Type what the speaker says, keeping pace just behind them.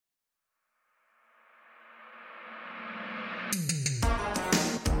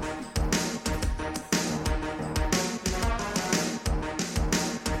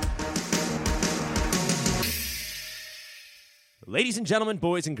Ladies and gentlemen,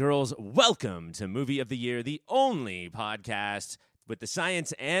 boys and girls, welcome to Movie of the Year, the only podcast with the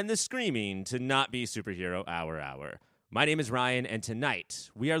science and the screaming to not be superhero hour. My name is Ryan, and tonight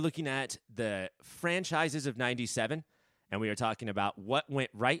we are looking at the franchises of 97, and we are talking about what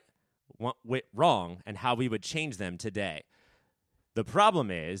went right, what went wrong, and how we would change them today. The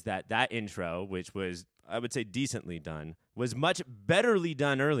problem is that intro, which was, I would say, decently done, was much betterly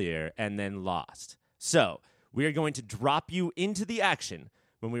done earlier and then lost. So we are going to drop you into the action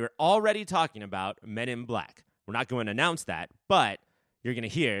when we were already talking about Men in Black. We're not going to announce that, but you're going to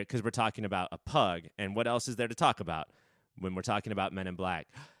hear because we're talking about a pug, and what else is there to talk about when we're talking about Men in Black?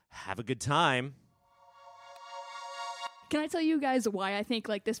 Have a good time. Can I tell you guys why I think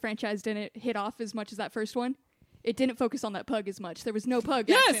this franchise didn't hit off as much as that first one? It didn't focus on that pug as much. There was no pug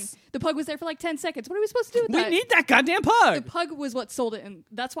action. The pug was there for 10 seconds. What are we supposed to do with that? We need that goddamn pug. The pug was what sold it, and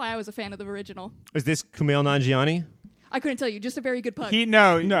that's why I was a fan of the original. Is this Kumail Nanjiani? I couldn't tell you. Just a very good pug.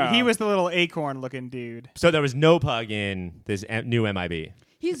 No. He was the little acorn-looking dude. So there was no pug in this new MIB.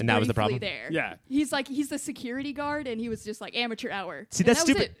 He's and that was the problem? there. Yeah. He's the security guard, and he was just amateur hour. See, And that's that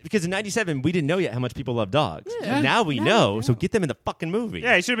was stupid it. because in 97, we didn't know yet how much people love dogs. Yeah. And now we Now know, we know. so get them in the fucking movie.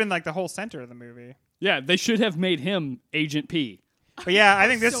 Yeah, he should have been the whole center of the movie. Yeah, they should have made him Agent P. But yeah, I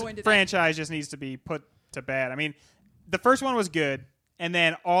think this so into that. franchise just needs to be put to bed. I mean, the first one was good, and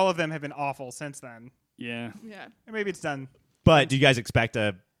then all of them have been awful since then. Yeah. Yeah. And maybe it's done. But do you guys expect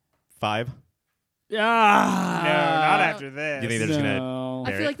a 5? No, not after Do this. you think they're just going to... No.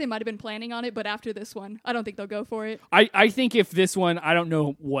 I feel like they might have been planning on it, but after this one, I don't think they'll go for it. I think if this one, I don't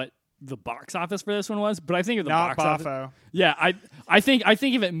know what the box office for this one was, but I think if the Not box office, Boffo. yeah, I think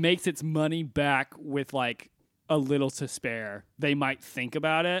if it makes its money back with a little to spare, they might think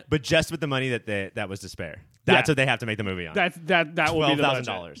about it. But just with the money that was to spare. That's Yeah. what they have to make the movie on. That will be the budget.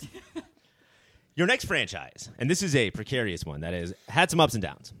 $12,000. Your next franchise, and this is a precarious one, that is, had some ups and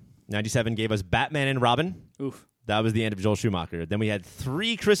downs. 97 gave us Batman and Robin. Oof. That was the end of Joel Schumacher. Then we had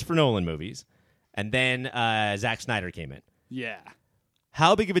 3 Christopher Nolan movies. And then Zack Snyder came in. Yeah.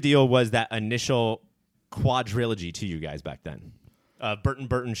 How big of a deal was that initial quadrilogy to you guys back then?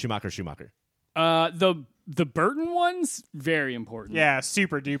 Burton, Schumacher. The Burton one's very important. Yeah,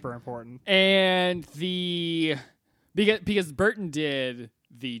 super duper important. And because Burton did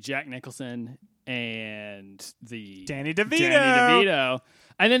the Jack Nicholson and the Danny DeVito.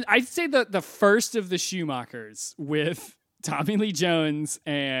 And then I'd say the first of the Schumachers with Tommy Lee Jones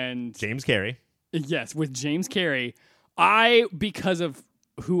and James Carrey. yes, with James Carrey. Because of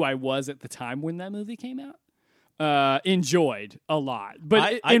who I was at the time when that movie came out, enjoyed a lot. But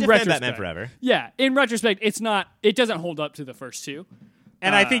I in defend retrospect, Batman Forever. Yeah, in retrospect, it doesn't hold up to the first two.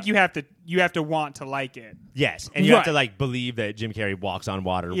 And I think you have to want to like it. Yes, and you have Right. to believe that Jim Carrey walks on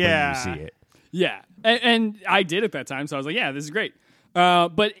water Yeah. when you see it. Yeah, and I did at that time, so I was like, yeah, this is great.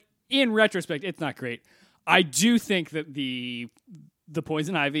 But in retrospect, it's not great. I do think that the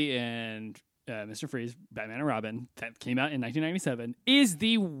Poison Ivy and Mr. Freeze, Batman and Robin, that came out in 1997, is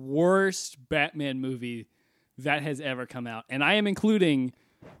the worst Batman movie that has ever come out. And I am including...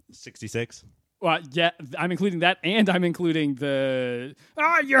 66. Well, yeah, I'm including that, and I'm including you're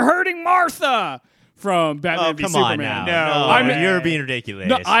hurting Martha from Batman v come Superman. on now. No, I'm- you're being ridiculous.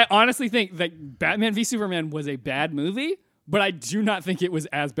 No, I honestly think that Batman v Superman was a bad movie, but I do not think it was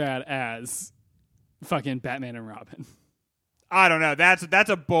as bad as fucking Batman and Robin. I don't know. That's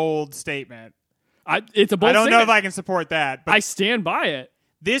a bold statement. It's a bold I don't know statement. if I can support that. But I stand by it.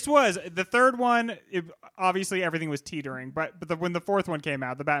 this was the third one. Obviously, everything was teetering. But when the fourth one came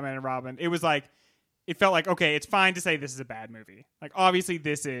out, the Batman and Robin, it was it felt like, okay, it's fine to say this is a bad movie. Obviously,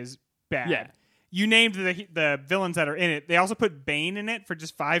 this is bad. Yeah. You named the villains that are in it. They also put Bane in it for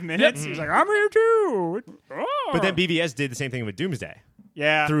just 5 minutes. Yep. He was like, I'm here too. But then BVS did the same thing with Doomsday.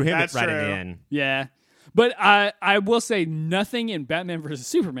 Yeah, Threw him that's right true. in the end. Yeah. But I will say nothing in Batman versus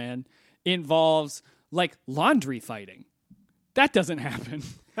Superman involves laundry fighting. That doesn't happen.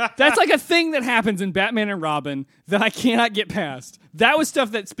 That's a thing that happens in Batman and Robin that I cannot get past. That was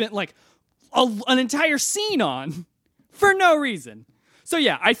stuff that spent an entire scene on for no reason. So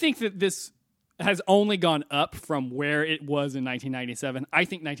yeah, I think that this has only gone up from where it was in 1997. I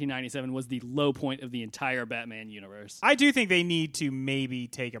think 1997 was the low point of the entire Batman universe. I do think they need to maybe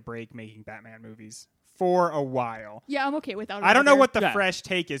take a break making Batman movies for a while. Yeah, I'm okay without it. I don't know either. what the Yeah. fresh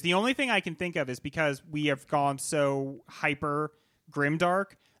take is. The only thing I can think of is because we have gone so hyper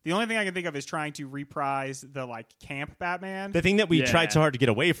grimdark. The only thing I can think of is trying to reprise the camp Batman. The thing that we Yeah. tried so hard to get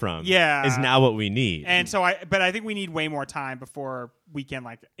away from Yeah. is now what we need. And so I think we need way more time before we can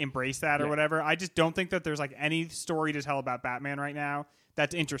embrace that or Yeah. whatever. I just don't think that there's any story to tell about Batman right now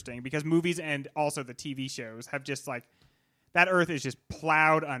that's interesting because movies and also the TV shows have just that earth is just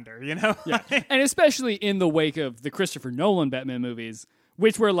plowed under, you know? Yeah. And especially in the wake of the Christopher Nolan Batman movies,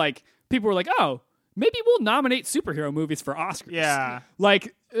 which were like, people were like, oh, maybe we'll nominate superhero movies for Oscars. Yeah.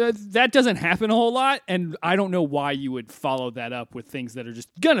 Like, that doesn't happen a whole lot, and I don't know why you would follow that up with things that are just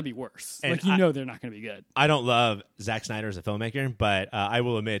going to be worse. And like, you know they're not going to be good. I don't love Zack Snyder as a filmmaker, but I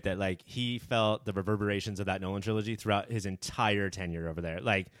will admit that like he felt the reverberations of that Nolan trilogy throughout his entire tenure over there.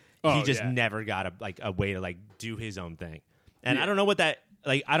 Like he just never got a way to like do his own thing. And I don't know what that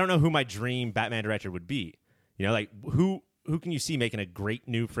like. I don't know who my dream Batman director would be. You know, like who can you see making a great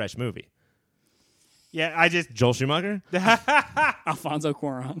new fresh movie? Yeah, I just Joel Schumacher. Alfonso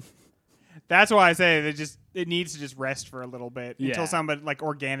Cuarón. that's why I say it needs to just rest for a little bit Yeah. until somebody like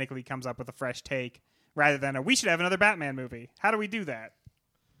organically comes up with a fresh take rather than we should have another Batman movie. How do we do that?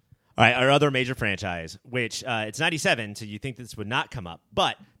 All right, our other major franchise, which it's 97, so you think this would not come up,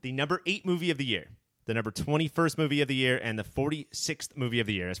 but the number 8 movie of the year, the number 21st movie of the year, and the 46th movie of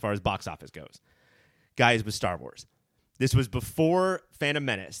the year as far as box office goes, guys, was Star Wars. This was before Phantom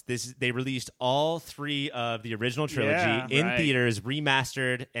Menace. They released all 3 of the original trilogy in theaters,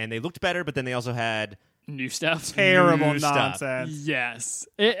 remastered, and they looked better, but then they also had New stuff. Terrible New stuff. nonsense. Yes.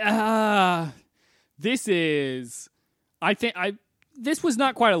 This is, this was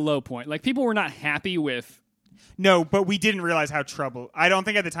not quite a low point. Like, people were not happy with. No, but we didn't realize how I don't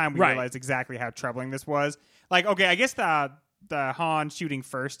think at the time we Right. realized exactly how troubling this was. Like, okay, I guess the Han shooting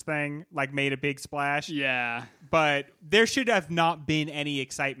first thing like made a big splash. Yeah. But there should have not been any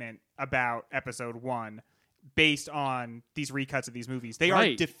excitement about episode 1 based on these recuts of these movies. They are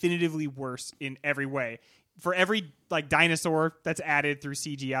Right. definitively worse in every way. For every like dinosaur that's added through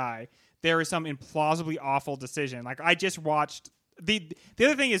CGI, there is some implausibly awful decision. Like I just watched the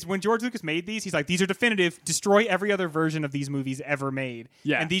other thing is when George Lucas made these, he's like, these are definitive. Destroy every other version of these movies ever made.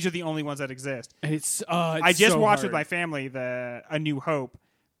 Yeah. And these are the only ones that exist. And it's I just so watched hard. with my family A New Hope,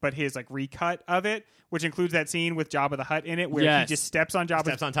 but his like recut of it, which includes that scene with Jabba the Hutt in it, where Yes. he just steps on Jabba's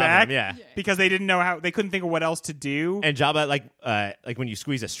Steps on top back of him, yeah. because they didn't know they couldn't think of what else to do. And Jabba, like when you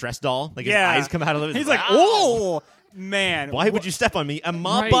squeeze a stress doll, like yeah, his eyes come out of it. He's like, "Ah!" oh man, Why would you step on me? A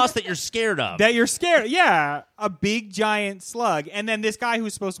mob Right. boss that you're scared of. that you're scared? Yeah, a big giant slug, and then this guy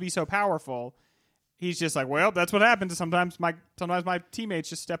who's supposed to be so powerful. He's just like, well, that's what happens. Sometimes my teammates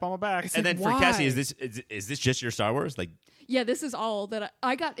just step on my back. and then for why? Cassie, is this just your Star Wars? Like, Yeah, this is all that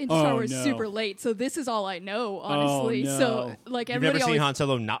I got into Oh, Star Wars no. super late, so this is all I know, honestly. no. So like you've never everybody seen always Han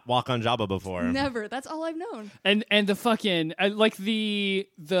Solo not walk on Jabba before. never. That's all I've known. And the fucking like the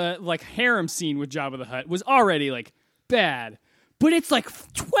like harem scene with Jabba the Hutt was already like bad, but it's like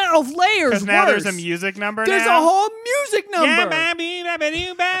 12 layers. Because now worse. there's a music number. There's now. a whole music number. Yeah,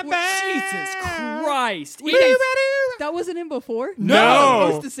 baby, baby, Jesus Christ! Wait, that wasn't in before. No. That was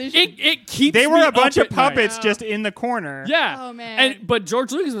a post decision. It keeps. They were me a bunch up of at night. puppets just in the corner. Yeah. Oh, man. But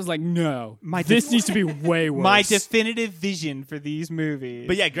George Lucas was like, no, My this def- needs to be way worse. My definitive vision for these movies.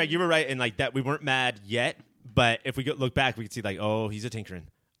 But yeah, Greg, you were right in like that. We weren't mad yet, but if we look back, we could see like, oh, he's a tinkering.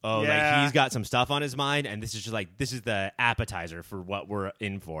 Oh, Yeah. like he's got some stuff on his mind, and this is just like this is the appetizer for what we're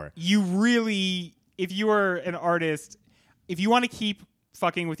in for. you really, if you are an artist, if you want to keep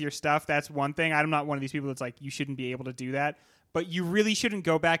fucking with your stuff, that's one thing. I'm not one of these people that's like, you shouldn't be able to do that. But you really shouldn't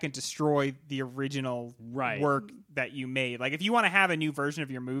go back and destroy the original Right. work that you made. Like, if you want to have a new version of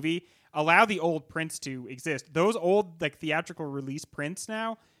your movie, allow the old prints to exist. Those old, like, theatrical release prints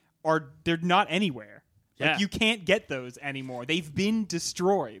now they're not anywhere. Yeah. Like, you can't get those anymore. They've been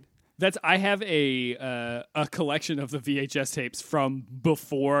destroyed. I have a collection of the VHS tapes from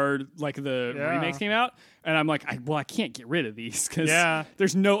before like the Yeah. remakes came out, and I'm like, I can't get rid of these because Yeah.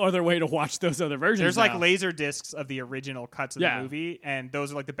 there's no other way to watch those other versions. There's like now. laser discs of the original cuts of Yeah. the movie, and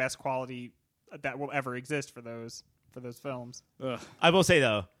those are like the best quality that will ever exist for those films. Ugh. I will say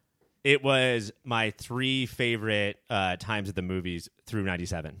though, it was my 3 favorite times at the movies through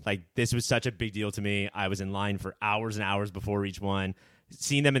 '97. Like this was such a big deal to me. I was in line for hours and hours before each one.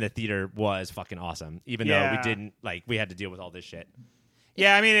 Seeing them in the theater was fucking awesome, even though we had to deal with all this shit.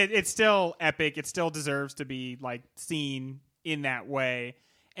 Yeah, I mean, it's still epic. It still deserves to be like seen in that way.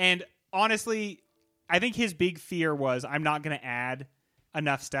 And honestly, I think his big fear was, I'm not going to add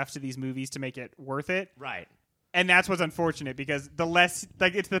enough stuff to these movies to make it worth it. Right. And that's what's unfortunate because the less,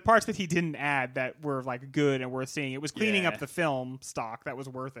 like, it's the parts that he didn't add that were like good and worth seeing. It was cleaning Yeah. up the film stock that was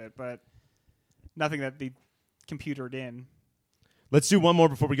worth it, but nothing that they computered in. Let's do one more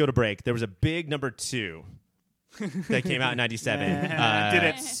before we go to break. There was a big number 2 that came out in '97. Did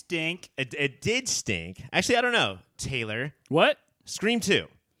it stink? It did stink. Actually, I don't know. Taylor, What? Scream 2.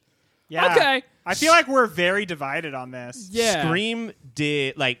 Yeah. Okay. I feel like we're very divided on this. Yeah. Scream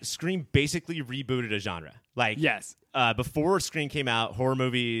basically rebooted a genre. Like, Yes. Before Scream came out, horror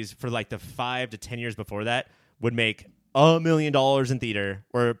movies for like the 5 to 10 years before that would make $1 million in theater,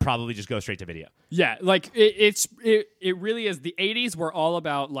 or probably just go straight to video. Yeah, like it really is. The 80s were all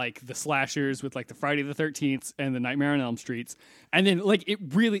about like the slashers with like the Friday the 13th and the Nightmare on Elm Streets. And then like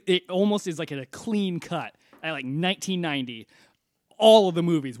it almost is like a clean cut at like 1990. All of the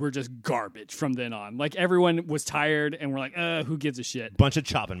movies were just garbage from then on. Like everyone was tired and we're like, who gives a shit? Bunch of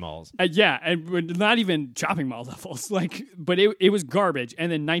chopping malls. Yeah, and not even chopping mall levels. Like, but it was garbage. And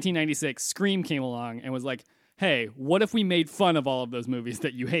then 1996, Scream came along and was like, hey, what if we made fun of all of those movies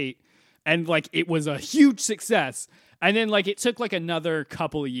that you hate? And like it was a huge success. And then like it took like another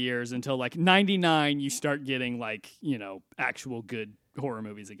couple of years until like 99 you start getting like, actual good horror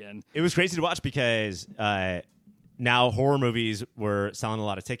movies again. It was crazy to watch because now horror movies were selling a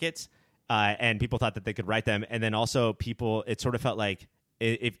lot of tickets, and people thought that they could write them. And then also it sort of felt like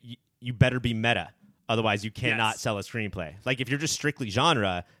if you better be meta. Otherwise, you cannot sell a screenplay. Like if you're just strictly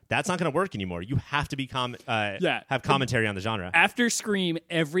genre, that's not going to work anymore. You have to be have commentary on the genre. After Scream,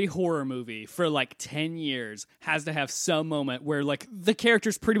 every horror movie for like 10 years has to have some moment where like the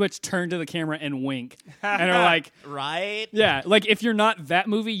characters pretty much turn to the camera and wink and are like, right? Yeah, like if you're not that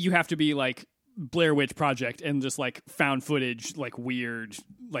movie, you have to be like Blair Witch Project and just like found footage, like weird,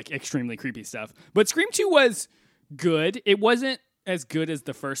 like extremely creepy stuff. But Scream 2 was good. It wasn't as good as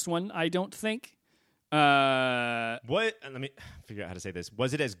the first one, I don't think. Let me figure out how to say this.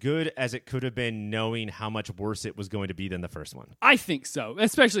 Was it as good as it could have been, knowing how much worse it was going to be than the first one? I think so,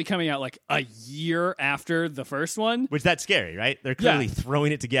 especially coming out like a year after the first one. Which that's scary, right? They're clearly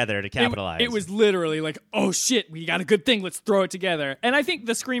throwing it together to capitalize. It was literally like, oh shit, we got a good thing, let's throw it together. And I think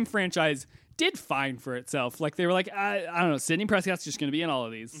the Scream franchise did fine for itself. Like they were like, I don't know, Sidney Prescott's just going to be in all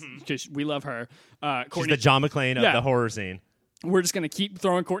of these because we love her. She's the John McClane of the horror scene. We're just going to keep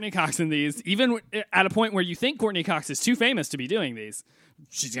throwing Courtney Cox in these, even at a point where you think Courtney Cox is too famous to be doing these.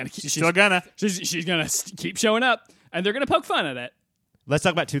 She's going to keep. She's going to keep showing up, and they're going to poke fun at it. Let's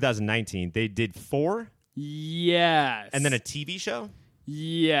talk about 2019. They did 4. Yes. And then a TV show.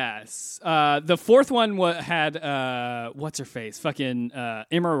 Yes. The fourth one had what's her face? Fucking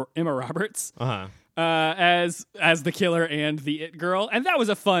Emma Roberts. As the killer and the it girl, and that was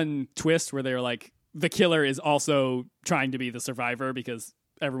a fun twist where they were like, the killer is also trying to be the survivor because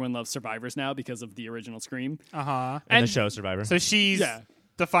everyone loves survivors now because of the original Scream. And the show Survivor. So she's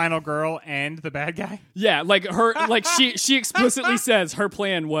the final girl and the bad guy? Yeah, like her, like she explicitly says her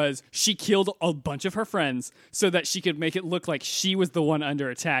plan was she killed a bunch of her friends so that she could make it look like she was the one under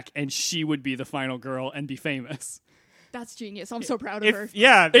attack and she would be the final girl and be famous. That's genius. I'm so proud of her.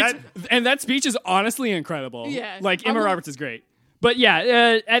 Yeah. And that speech is honestly incredible. Yeah. Like Emma Roberts is great. But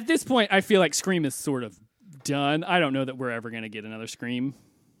yeah, at this point, I feel like Scream is sort of done. I don't know that we're ever going to get another Scream.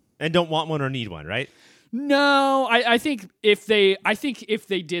 And don't want one or need one, right? No, I think if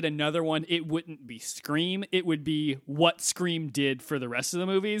they did another one, it wouldn't be Scream. It would be what Scream did for the rest of the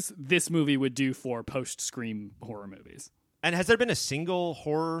movies. This movie would do for post-Scream horror movies. And has there been a single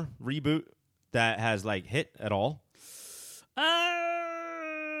horror reboot that has like hit at all?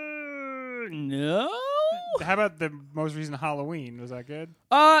 No. How about the most recent Halloween? Was that good?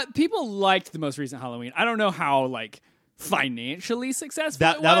 People liked the most recent Halloween. I don't know how like financially successful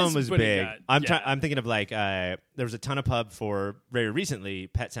that one was but big. I'm thinking of like there was a ton of pub for very recently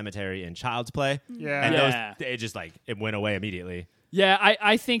Pet Sematary and Child's Play. Yeah. And those, it just like it went away immediately. Yeah,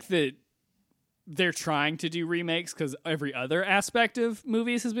 I think that they're trying to do remakes because every other aspect of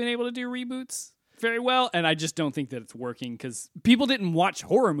movies has been able to do reboots very well, and I just don't think that it's working because people didn't watch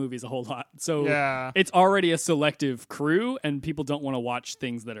horror movies a whole lot. So it's already a selective crew, and people don't want to watch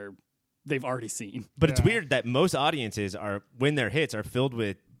things that they've already seen. But it's weird that most audiences are, when their hits are filled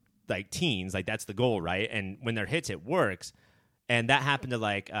with like teens, like that's the goal, right? And when they're hits, it works. And that happened to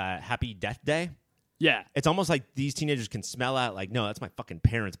like Happy Death Day. Yeah. It's almost like these teenagers can smell out like, no, that's my fucking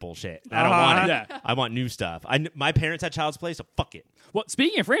parents' bullshit. I don't want it. Yeah. I want new stuff. My parents had Child's Play, so fuck it. Well,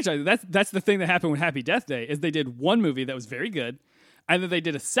 speaking of franchises, that's the thing that happened with Happy Death Day is they did one movie that was very good, and then they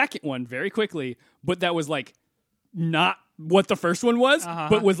did a second one very quickly, but that was like not what the first one was,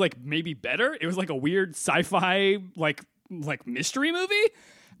 but was like maybe better. It was like a weird sci-fi like mystery movie,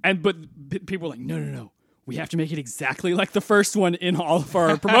 but people were like, no. We have to make it exactly like the first one in all of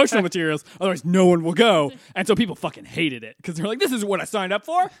our promotional materials. Otherwise, no one will go. And so people fucking hated it because they're like, this is what I signed up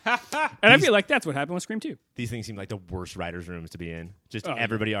for. And I feel like that's what happened with Scream 2. These things seem like the worst writers' rooms to be in. Just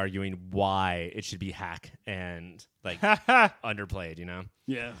everybody arguing why it should be hack and like underplayed, you know?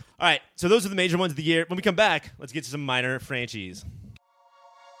 Yeah. All right. So those are the major ones of the year. When we come back, let's get to some minor franchises.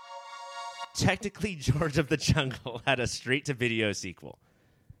 technically George of the Jungle had a straight-to-video sequel.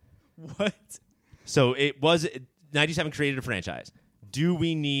 What? So it was 97 created a franchise. Do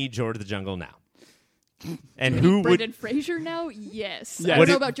we need George of the Jungle now? And who Brendan Fraser now? Yes. Yeah. I Would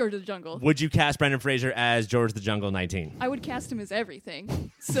don't know it- about George of the Jungle. would you cast Brendan Fraser as George of the Jungle 19? I would cast him as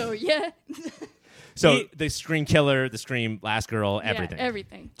everything. So yeah. So the Scream Killer, the Scream Last Girl, everything. Yeah,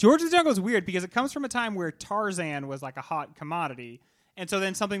 everything. George of the Jungle is weird because it comes from a time where Tarzan was like a hot commodity, and so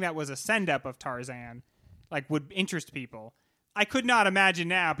then something that was a send up of Tarzan, like, would interest people. I could not imagine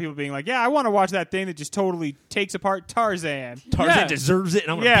now people being like, "Yeah, I want to watch that thing that just totally takes apart Tarzan." Tarzan Yeah. deserves it,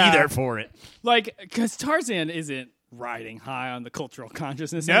 and I'm going to Yeah. be there for it. Like, because Tarzan isn't riding high on the cultural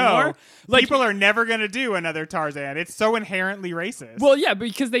consciousness No, anymore. Like, people are never going to do another Tarzan. It's so inherently racist. well, yeah,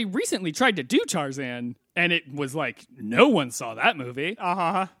 because they recently tried to do Tarzan, and it was like no one saw that movie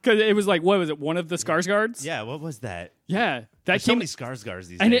because it was like, what was it? One of the Skarsgårds. Yeah, what was that? Yeah, that There's so came many Skarsgårds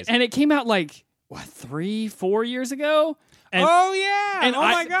these and days. it came out like what 3-4 years ago. And, oh yeah! and Oh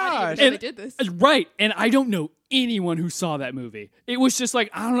I- my I gosh! didn't even know they did this. Right, and I don't know anyone who saw that movie. It was just like,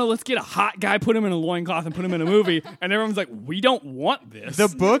 I don't know, let's get a hot guy, put him in a loincloth, and put him in a movie, and everyone's like, we don't want this. The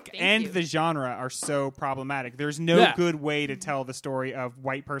book Thank and you. the genre are so problematic. There's no Yeah. good way to tell the story of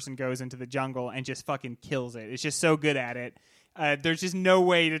white person goes into the jungle and just fucking kills it. It's just so good at it. There's just no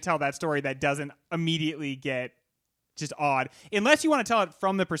way to tell that story that doesn't immediately get just odd. Unless you want to tell it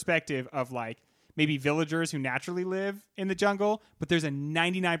from the perspective of like maybe villagers who naturally live in the jungle, but there's a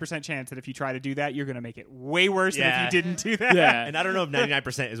 99% chance that if you try to do that, you're going to make it way worse Yeah. than if you didn't do that. Yeah. and I don't know if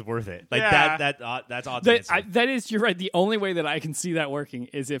 99% is worth it. Like Yeah. that's odds. against it. That is, you're right. The only way that I can see that working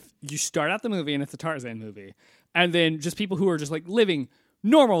is if you start out the movie and it's a Tarzan movie, and then just people who are just like living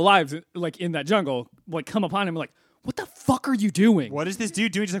normal lives, like in that jungle, like come upon him like, what the fuck are you doing? What is this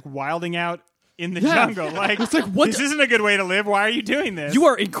dude doing? Just like wilding out in the Yeah. jungle. Like, It's like, what this the- isn't a good way to live. Why are you doing this? You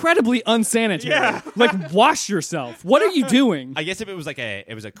are incredibly unsanitary. Yeah. Like, wash yourself. What are you doing? I guess if it was like a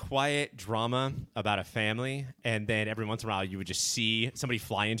quiet drama about a family, and then every once in a while you would just see somebody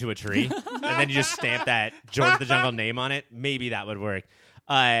fly into a tree, and then you just stamp that George of the Jungle name on it, maybe that would work.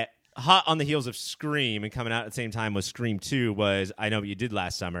 Hot on the heels of Scream and coming out at the same time was Scream 2 was I Know What You Did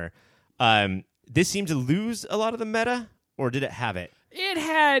Last Summer. This seemed to lose a lot of the meta, or did it have it? It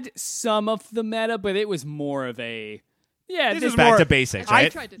had some of the meta, but it was more of a This is Back more- to basics, I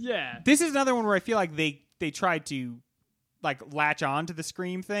right? tried to. yeah. This is another one where I feel like they tried to like latch on to the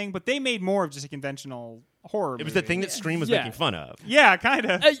Scream thing, but they made more of just a conventional horror. It was the movie. thing that Scream was Yeah. making fun of. Yeah, kind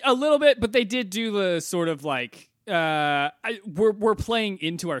of. A little bit, but they did do the sort of like we're playing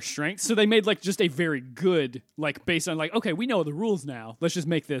into our strengths, so they made like just a very good like based on like okay, we know the rules now. Let's just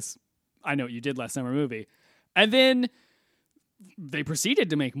make this I Know What You Did Last Summer movie, and then they proceeded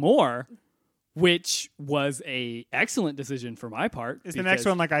to make more, which was a excellent decision for my part. Is the next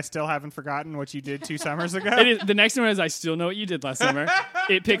because- one like I still haven't forgotten what you did 2 summers ago? It is, the next one is I Still Know What You Did Last Summer.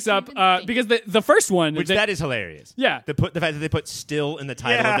 It picks up because the first one, Which they- that is hilarious. yeah. The fact that they put still in the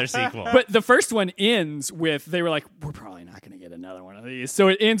title Yeah. of their sequel. But the first one ends with they were like, we're probably not going to get another one of these. So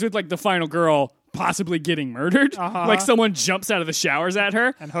it ends with like the final girl possibly getting murdered. Like someone jumps out of the showers at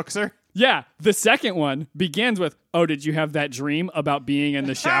her. and hooks her. Yeah. The second one begins with, oh, did you have that dream about being in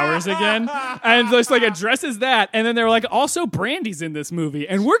the showers again? And just like addresses that. And then they were like, also Brandy's in this movie.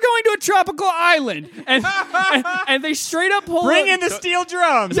 And we're going to a tropical island. And they straight up pull Bring a- in the steel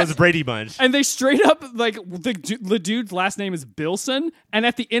drums. So it's Brady Bunch. and they straight up like the dude's last name is Bilson, and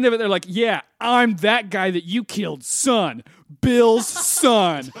at the end of it, they're like, "Yeah, I'm that guy that you killed, son, Bill's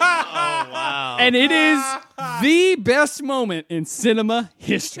son." Wow. And it is the best moment in cinema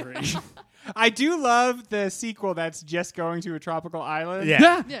history. I do love the sequel that's just going to a tropical island.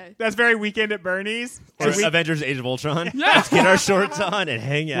 Yeah. Yeah. That's very Weekend at Bernie's. Or So we- Avengers Age of Ultron. Yeah. Let's get our shorts on and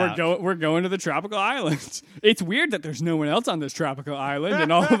hang out. We're going to the tropical island. It's weird that there's no one else on this tropical island,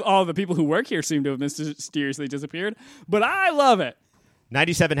 and all the people who work here seem to have mysteriously disappeared. But I love it.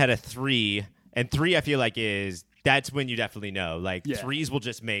 97 had a 3, and 3 I feel like that's when you definitely know. Like Yeah. 3s will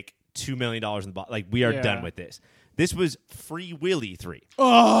just make $2 million in the box. Like we are Yeah. done with this. This was Free Willy 3.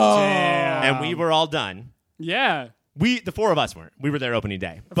 Damn. And we were all done. Yeah. The 4 of us weren't. We were there opening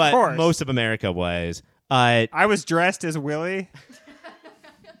day. But course. most of America was. I was dressed as Willie.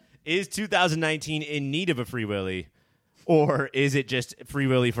 Is 2019 in need of a Free Willy? Or is it just Free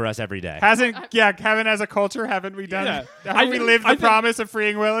Willy for us every day? Haven't as a culture, haven't we done? Yeah. Haven't we lived the I think- promise of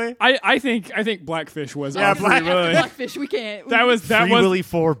freeing Willie? I think Blackfish was Yeah, our Free Willy. Blackfish, we can't. That was Free Willy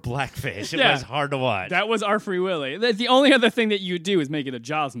for Blackfish. It Yeah. was hard to watch. That was our Free Willy. The only other thing that you would do is make it a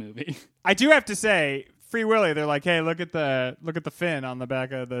Jaws movie. I do have to say, Free Willy. They're like, hey, look at the fin on the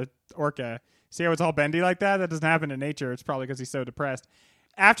back of the orca. See how it's all bendy like that? That doesn't happen in nature. It's probably because he's so depressed.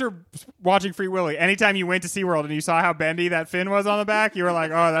 after watching Free Willy, anytime you went to SeaWorld and you saw how bendy that fin was on the back, you were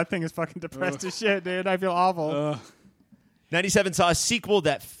like, oh, that thing is fucking depressed as shit, dude. I feel awful. 97 saw a sequel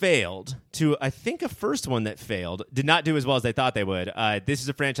that failed to, I think, a first one that failed. Did not do as well as they thought they would. This is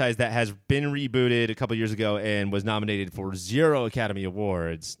a franchise that has been rebooted a couple years ago and was nominated for 0 Academy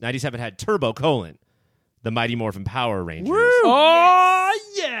Awards. 97 had Turbo: The Mighty Morphin Power Rangers. Woo! Oh,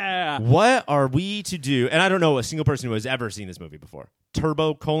 yeah. What are we to do? And I don't know a single person who has ever seen this movie before.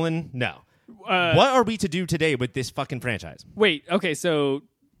 Turbo: No. What are we to do today with this fucking franchise? Wait, okay, so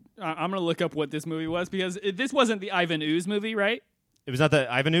I'm going to look up what this movie was because this wasn't the Ivan Ooze movie, right? It was not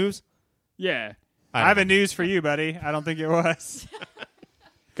the Ivan Ooze? Yeah. I have a news for you, buddy. I don't think it was.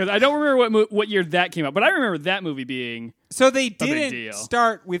 Because I don't remember what year that came out, but I remember that movie being... So they big didn't deal.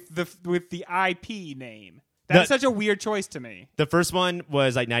 start with the IP name. That's such a weird choice to me. The first one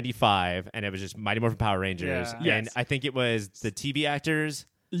was like 95, and it was just Mighty Morphin Power Rangers. Yeah. And Yes. I think it was the TV actors,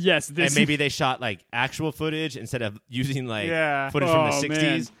 Yes, this... and maybe they shot like actual footage instead of using like Yeah. footage from the Oh, 60s.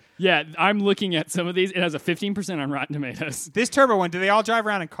 man. Yeah, I'm looking at some of these. It has a 15% on Rotten Tomatoes. This Turbo one, do they all drive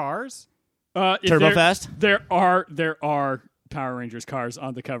around in cars? If Turbo Fast? There are Power Rangers cars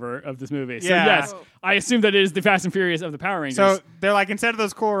on the cover of this movie. So Yeah. yes, I assume that it is the Fast and Furious of the Power Rangers. So they're like, instead of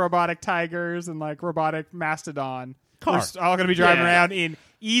those cool robotic tigers and like robotic mastodon, we're all going to be driving Yeah. around in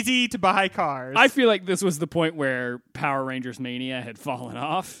easy to buy cars. I feel like this was the point where Power Rangers mania had fallen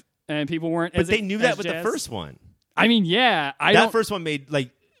off, and people weren't. But as they knew that as with the jazzed. first one. I mean, yeah, That first one made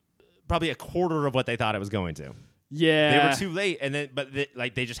like probably a quarter of what they thought it was going to. yeah. They were too late, and then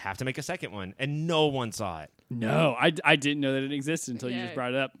they just have to make a second one, and no one saw it. No, I didn't know that it existed until you Yeah. just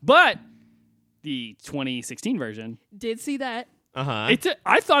brought it up. But the 2016 version, Did see that. I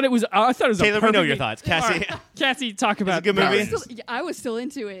thought it was. I thought it was. Taylor, a we know perfectly- your thoughts. Cassie, Cassie, talk about a good Power movie. Rangers. I was still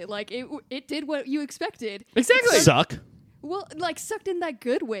into it. Like it did what you expected. Exactly. suck. Well, like sucked in that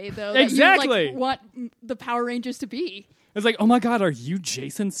good way though. Exactly. That you, like, want the Power Rangers to be. It's like, oh my God, are you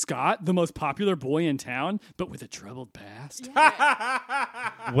Jason Scott, the most popular boy in town, but with a troubled past?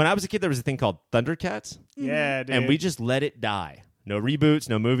 When I was a kid, there was a thing called Thundercats, yeah, dude. and we just let it die. No reboots,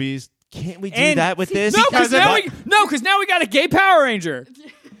 no movies. Can't we do And- that with this? No, because Because now we got a gay Power Ranger.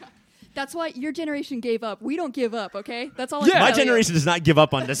 That's why your generation gave up. We don't give up, okay? That's all. I Yeah. can My tell you. generation does not give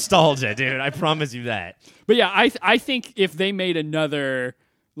up on nostalgia, dude. I promise you that. But yeah, I think if they made another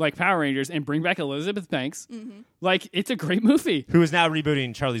like Power Rangers and bring back Elizabeth Banks, like it's a great movie. Who is now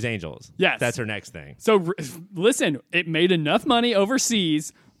rebooting Charlie's Angels? Yes. That's her next thing. So listen, it made enough money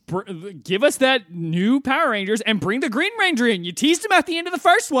overseas. Give us that new Power Rangers and bring the Green Ranger in. You teased him at the end of the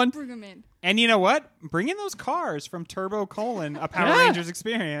first one. Bring 'em in. And you know what? Bring in those cars from Turbo: A Power Yeah. Rangers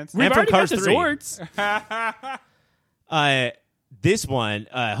experience. We've from already got Cars the 3. Zords. This one,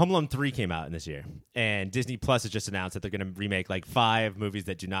 Home Alone 3 came out in this year, and Disney Plus has just announced that they're going to remake like 5 movies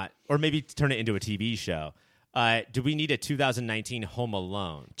that do not, or maybe turn it into a TV show. Do we need a 2019 Home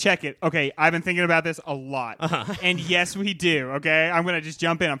Alone? Check it. Okay, I've been thinking about this a lot. And yes, we do. Okay, I'm going to just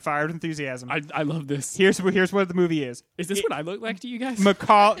jump in. I'm fired with enthusiasm. I love this. Here's what the movie is. Is this what I look like to you guys?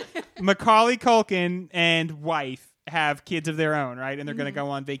 Macaulay Culkin and wife have kids of their own, right? And they're going to go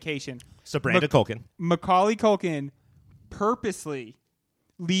on vacation. So Brandon Culkin. Macaulay Culkin purposely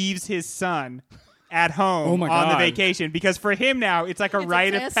leaves his son at home Oh my on the God. vacation because for him now it's like a It's a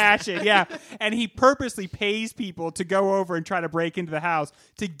rite of test. passion. Yeah. And he purposely pays people to go over and try to break into the house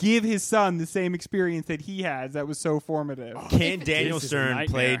to give his son the same experience that he has that was so formative. Can Daniel This is a Stern nightmare.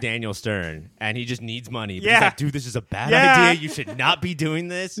 play Daniel Stern? And he just needs money. But Yeah. He's like, dude, this is a bad Yeah. idea. You should not be doing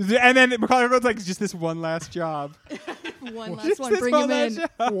this. And then Macaulay Culkin's like, just this one last job. One last Just one. this Bring one him last in.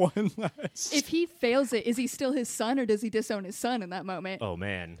 job. One last. If he fails it, is he still his son, or does he disown his son in that moment? Oh,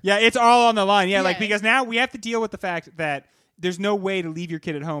 man. Yeah, it's all on the line. Yeah, like Yeah. because now we have to deal with the fact that there's no way to leave your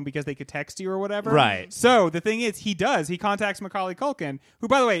kid at home because they could text you or whatever. Right. So the thing is, he contacts Macaulay Culkin, who,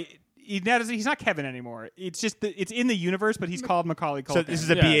 by the way, he's not Kevin anymore. It's just it's in the universe, but he's called Macaulay Culkin. So this is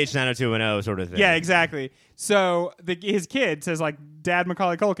a Yeah. BH 90210 sort of thing. yeah, exactly. So his kid says like, "Dad,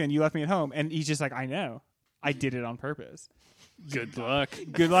 Macaulay Culkin, you left me at home," and he's just like, "I know, I did it on purpose." Good luck.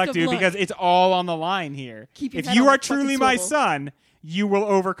 Good luck, Good dude, luck. because it's all on the line here. Keep your If head you on are the fucking truly my swivel. son, you will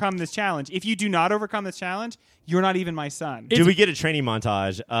overcome this challenge. If you do not overcome this challenge, you're not even my son. Do we get a training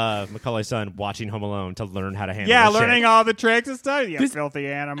montage of Macaulay's son watching Home Alone to learn how to handle Yeah, this shit? learning all the tricks and stuff. You This- filthy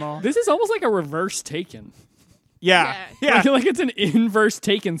animal. This is almost like a reverse Taken. Yeah. Like, Yeah. like it's an inverse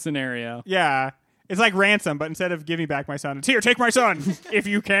Taken scenario. Yeah. It's like ransom, but instead of giving back my son, it's here, take my son if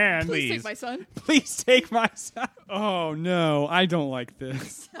you can. Please Please. take my son. Please take my son. Oh no, I don't like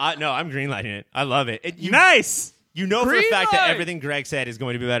this. No, I'm greenlighting it. I love it. You Nice. know for a fact that Greenlight! everything Greg said is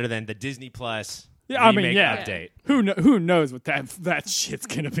going to be better than the Disney Plus Yeah, I mean, remake yeah. update. Who knows what that shit's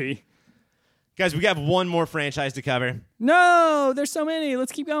gonna be? Guys, we have one more franchise to cover. No, there's so many.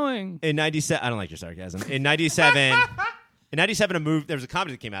 Let's keep going. In 97, I don't like your sarcasm. In 97, there was a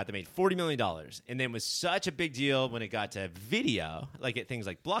comedy that came out that made $40 million, and then was such a big deal when it got to video, like at things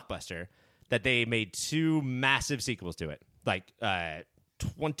like Blockbuster, that they made 2 massive sequels to it, like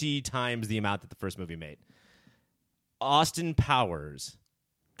 20 times the amount that the first movie made. Austin Powers,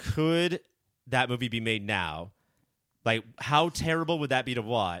 could that movie be made now? Like, how terrible would that be to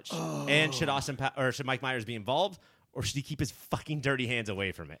watch? Oh. And should should Mike Myers be involved, or should he keep his fucking dirty hands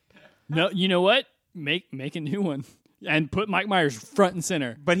away from it? No, you know what? Make a new one and put Mike Myers front and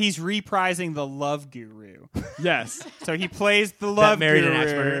center. But he's reprising the Love Guru. Yes. So he plays the Love married Guru. an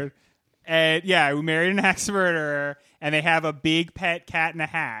axe murderer? And yeah, who married an axe murderer, and they have a big pet cat in a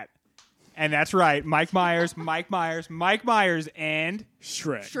hat. And that's right, Mike Myers, and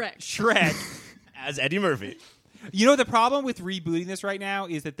Shrek. As Eddie Murphy. You know, the problem with rebooting this right now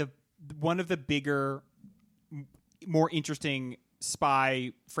is that one of the bigger, more interesting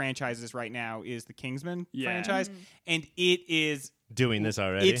spy franchises right now is the Kingsman franchise, and it is doing this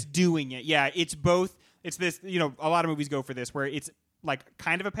already. It's doing it. Yeah, it's both. It's this. You know, a lot of movies go for this, where it's like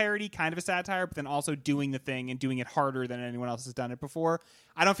kind of a parody, kind of a satire, but then also doing the thing and doing it harder than anyone else has done it before.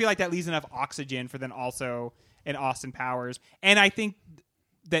 I don't feel like that leaves enough oxygen for then also an Austin Powers, and I think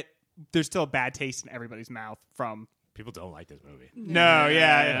that there's still a bad taste in everybody's mouth from people don't like this movie. No,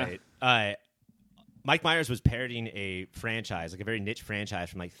 yeah. Right. Mike Myers was parodying a franchise, like a very niche franchise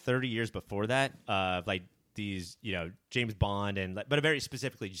from like 30 years before that, of like these, you know, James Bond but a very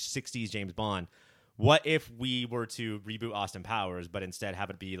specifically 60s James Bond. What if we were to reboot Austin Powers, but instead have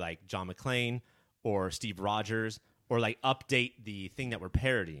it be like John McClane or Steve Rogers, or like update the thing that we're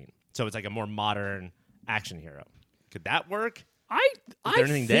parodying, so it's like a more modern action hero? Could that work? I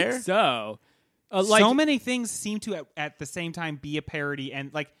anything think there? so. So many things seem to at the same time be a parody,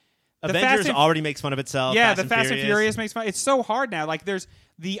 and like Avengers already makes fun of itself. Yeah, the Fast and Furious makes fun. It's so hard now. Like there's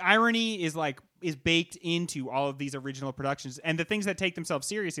the irony is baked into all of these original productions, and the things that take themselves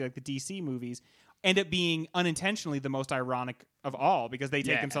seriously, like the DC movies, end up being unintentionally the most ironic of all, because they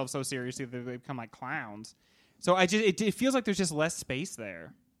take themselves so seriously that they become like clowns. So it feels like there's just less space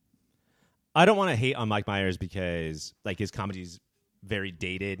there. I don't want to hate on Mike Myers because like his comedy's very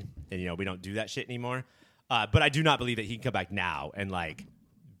dated, and you know we don't do that shit anymore. But I do not believe that he can come back now and like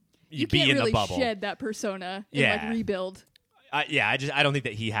you be can't in really the bubble. Shed that persona and like rebuild. I don't think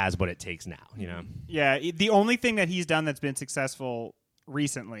that he has what it takes now. You know. Yeah, the only thing that he's done that's been successful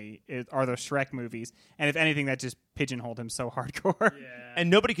recently are those Shrek movies, and if anything, that just pigeonholed him so hardcore. Yeah. And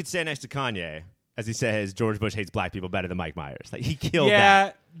nobody could stand next to Kanye as he says George Bush hates black people better than Mike Myers. Like he killed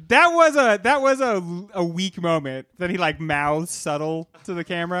that. That was a weak moment that he like mouths subtle to the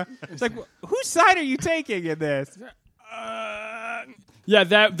camera. It's like, whose side are you taking in this? Yeah,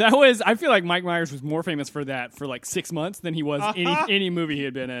 that was. I feel like Mike Myers was more famous for that for like 6 months than he was any movie he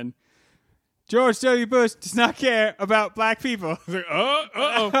had been in. George W. Bush does not care about black people. Like,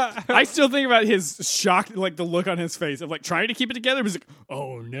 I still think about his shock, like the look on his face of like trying to keep it together. But he's like,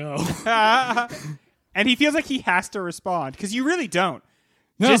 oh no. And he feels like he has to respond, because you really don't.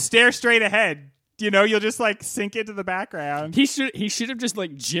 No. Just stare straight ahead. You know, you'll just like sink into the background. He should have just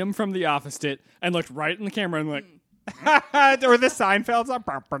like Jim from The Office did and looked right in the camera and like. Or the Seinfeld's like.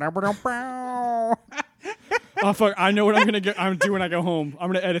 Oh fuck! I know what I'm gonna do when I go home.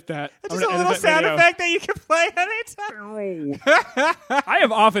 I'm gonna edit that. It's just a little sound effect that you can play anytime. I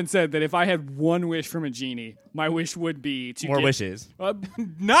have often said that if I had one wish from a genie, my wish would be to more get, wishes.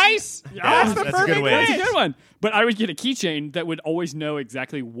 Nice. Yeah, That's a good wish. That's a good one. But I would get a keychain that would always know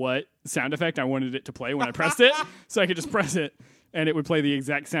exactly what sound effect I wanted it to play when I pressed it, so I could just press it. And it would play the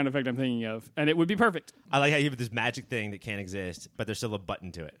exact sound effect I'm thinking of, and it would be perfect. I like how you have this magic thing that can't exist, but there's still a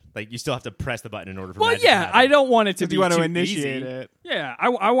button to it. Like you still have to press the button in order for. Well, magic to happen. I don't want it to be you want too to initiate easy. it. Yeah,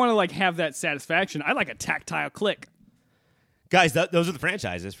 I want to like have that satisfaction. I like a tactile click. Guys, those are the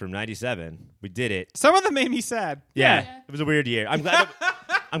franchises from '97. We did it. Some of them made me sad. Yeah. It was a weird year. I'm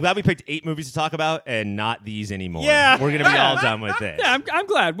glad we picked 8 movies to talk about and not these anymore. Yeah. We're gonna be all done with this. Yeah, I'm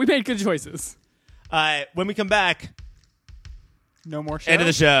glad we made good choices. When we come back, No more show. end of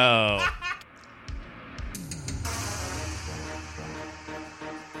the show.